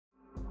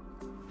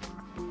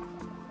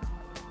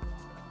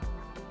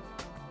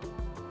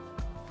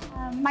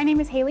My name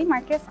is Haley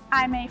Marcus.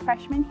 I'm a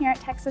freshman here at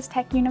Texas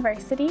Tech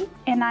University,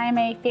 and I'm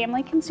a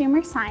family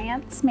consumer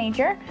science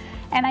major.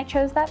 And I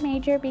chose that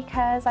major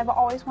because I've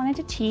always wanted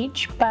to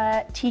teach,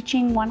 but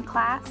teaching one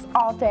class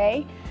all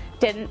day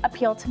didn't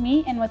appeal to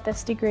me. And with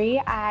this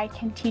degree, I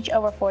can teach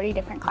over 40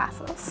 different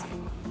classes.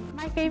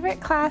 My favorite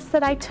class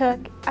that I took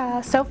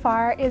so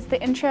far is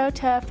the Intro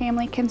to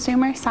Family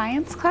Consumer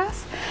Science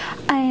class.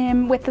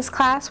 With this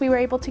class, we were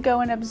able to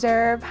go and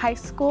observe high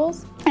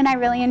schools, and I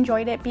really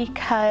enjoyed it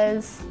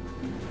because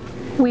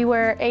we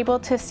were able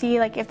to see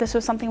if this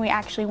was something we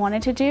actually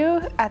wanted to do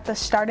at the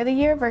start of the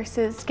year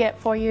versus get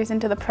 4 years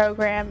into the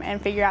program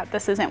and figure out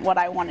this isn't what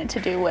I wanted to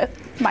do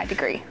with my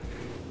degree.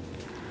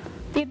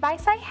 The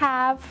advice I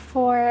have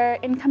for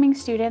incoming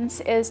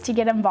students is to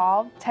get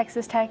involved.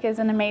 Texas Tech is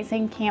an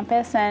amazing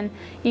campus, and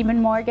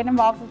even more, get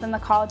involved within the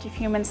College of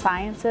Human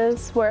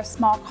Sciences. We're a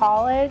small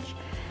college,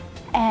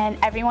 and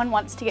everyone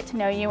wants to get to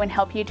know you and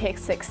help you to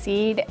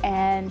succeed,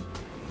 and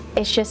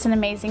it's just an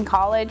amazing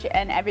college,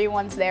 and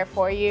everyone's there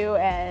for you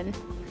and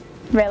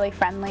really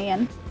friendly,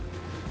 and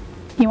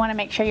you want to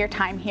make sure your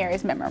time here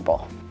is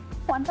memorable.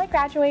 Once I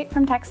graduate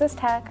from Texas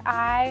Tech,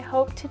 I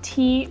hope to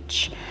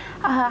teach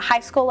high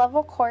school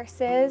level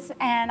courses,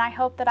 and I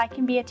hope that I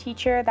can be a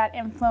teacher that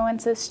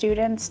influences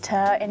students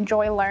to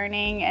enjoy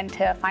learning and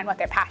to find what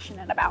they're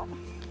passionate about.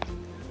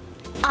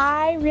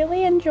 I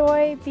really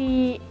enjoy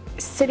the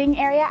sitting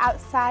area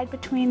outside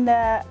between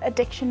the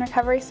Addiction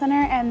Recovery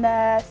Center and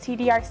the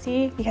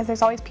CDRC because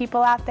there's always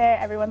people out there,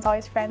 everyone's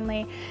always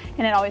friendly,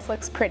 and it always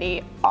looks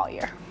pretty all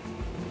year.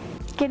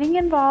 Getting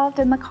involved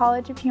in the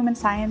College of Human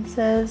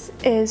Sciences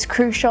is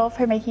crucial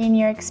for making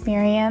your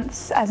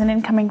experience as an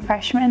incoming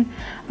freshman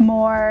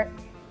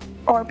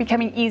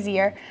becoming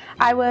easier.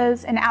 I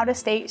was an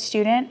out-of-state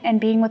student, and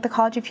being with the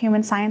College of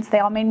Human Science, they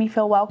all made me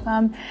feel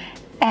welcome,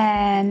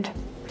 and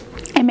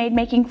it made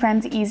making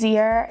friends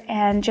easier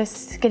and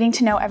just getting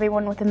to know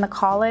everyone within the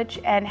college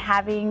and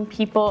having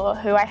people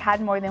who I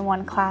had more than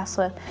one class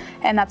with.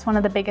 And that's one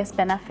of the biggest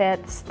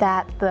benefits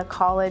that the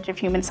College of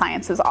Human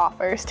Sciences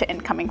offers to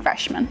incoming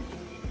freshmen.